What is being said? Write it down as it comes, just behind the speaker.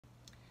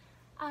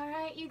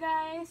Alright, you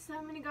guys, so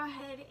I'm going to go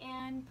ahead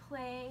and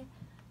play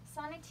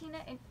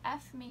Sonatina in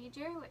F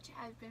major, which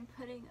I've been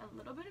putting a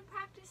little bit of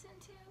practice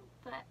into,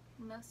 but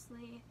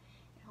mostly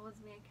it holds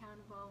me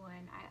accountable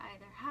when I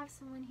either have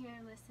someone here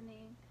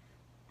listening,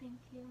 thank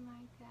you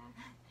Micah,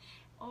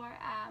 or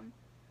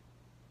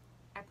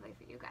I play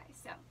for you guys.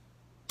 So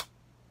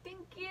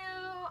thank you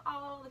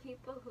all the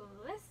people who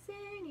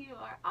listen, you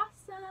are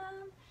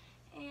awesome,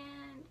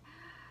 and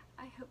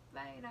I hope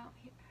I don't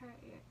hurt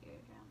your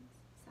eardrums.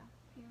 So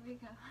here we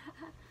go.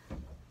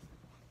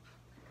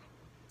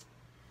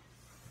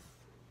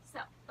 So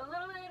a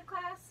little bit of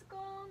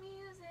classical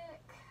music.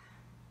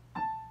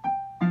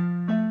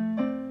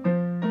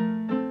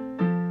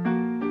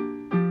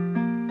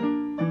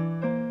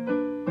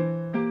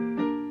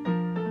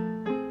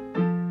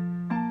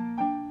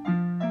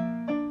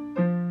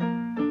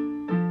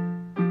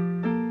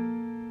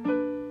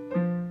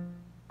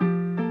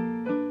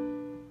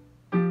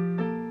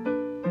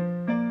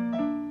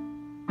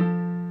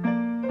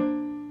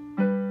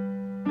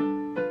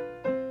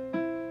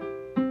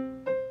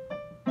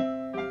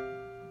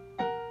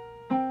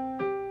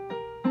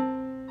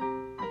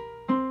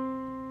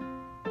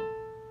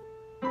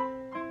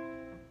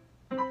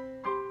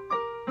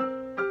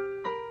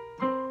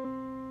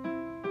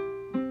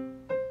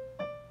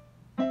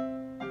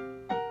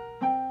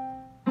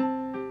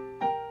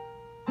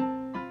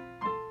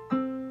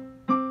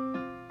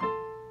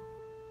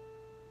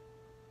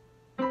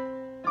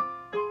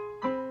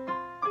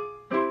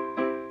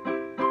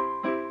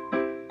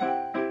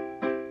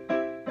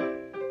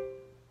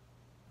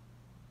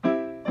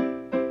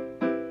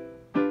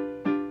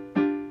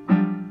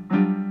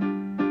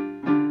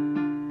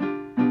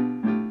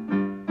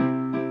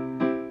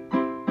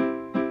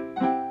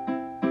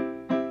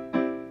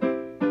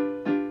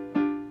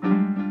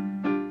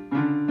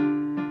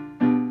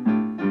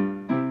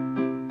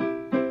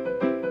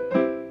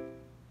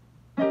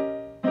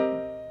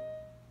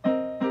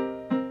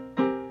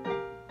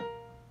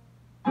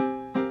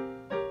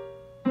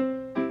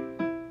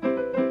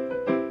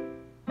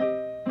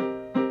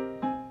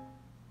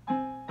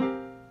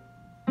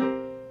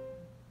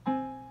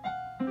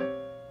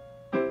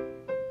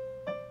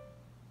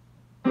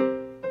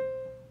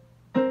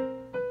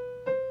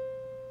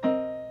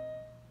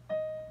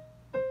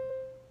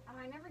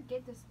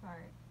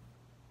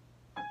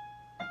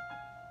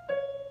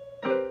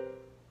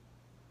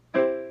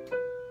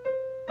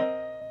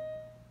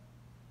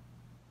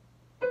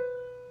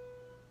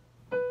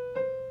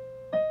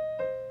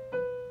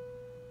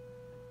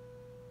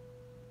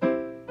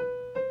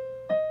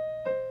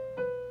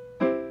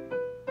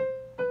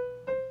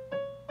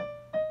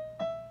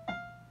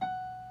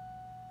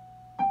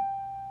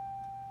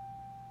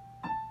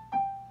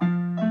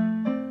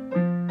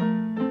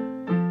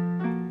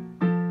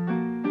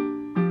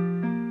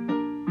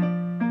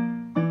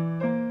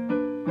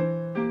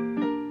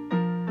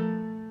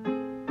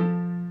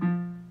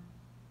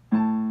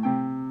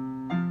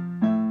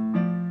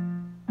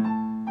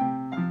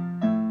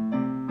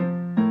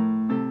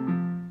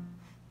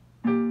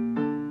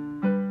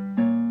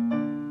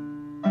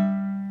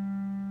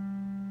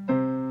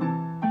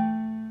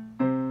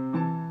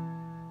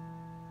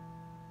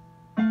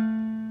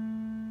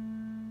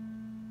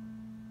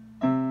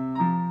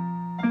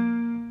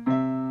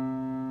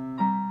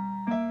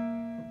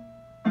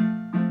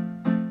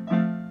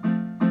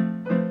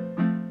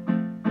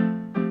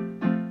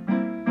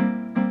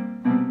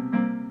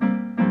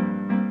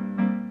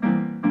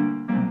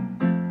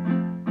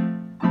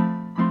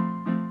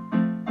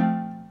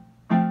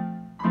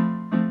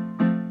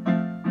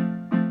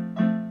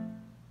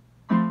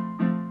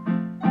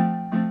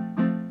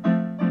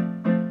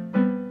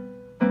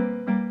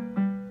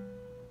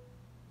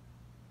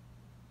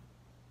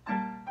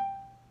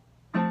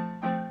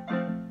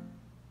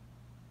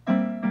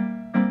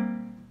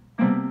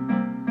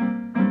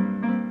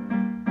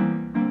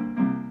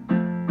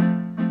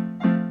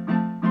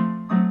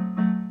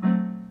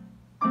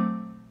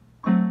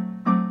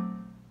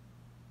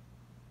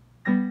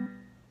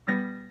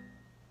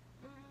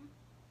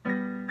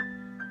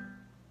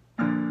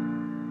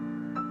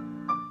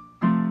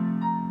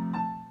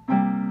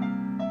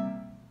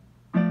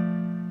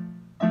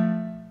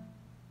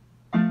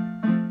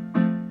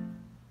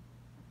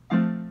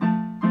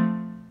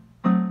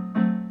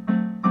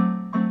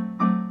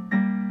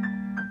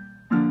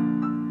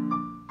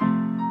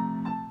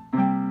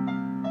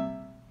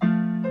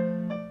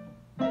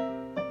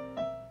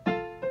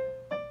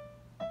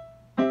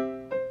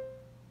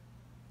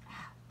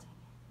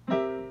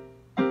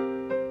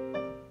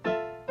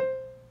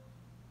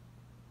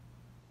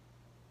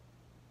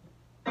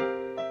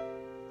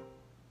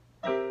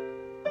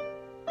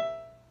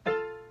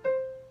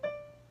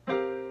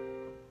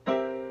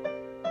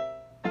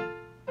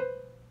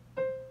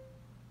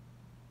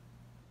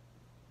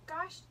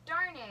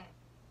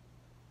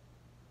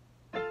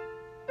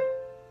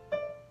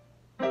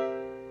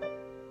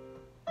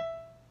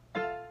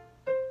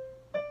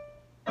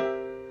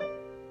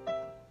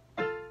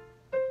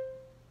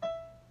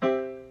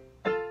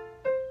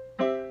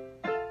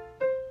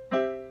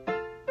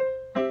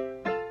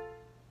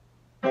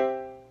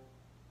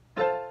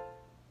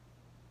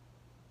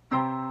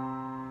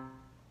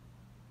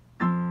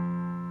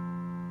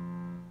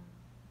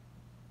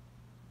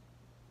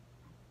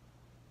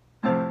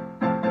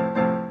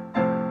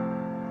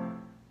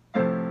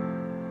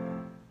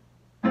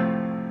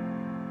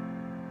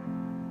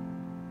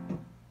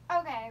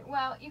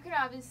 you can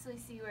obviously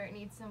see where it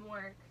needs some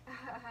work,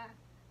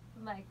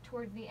 like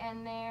towards the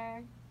end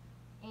there,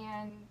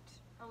 and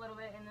a little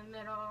bit in the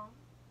middle,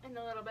 and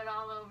a little bit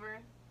all over.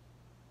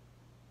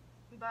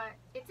 But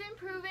it's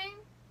improving.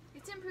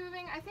 It's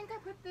improving. I think I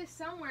put this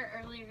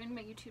somewhere earlier in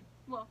my YouTube.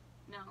 Well,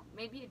 no,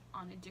 maybe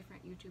on a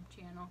different YouTube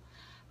channel.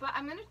 But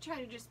I'm going to try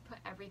to just put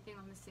everything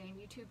on the same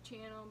YouTube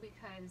channel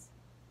because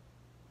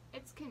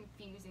it's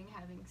confusing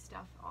having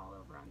stuff all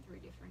over on 3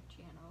 different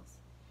channels.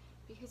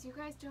 Because you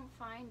guys don't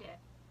find it.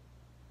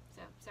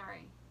 So,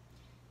 sorry.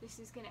 This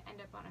is going to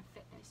end up on a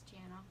fitness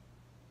channel.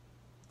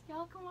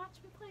 Y'all can watch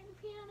me play the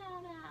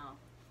piano now.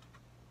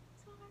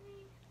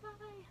 Sorry.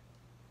 Bye.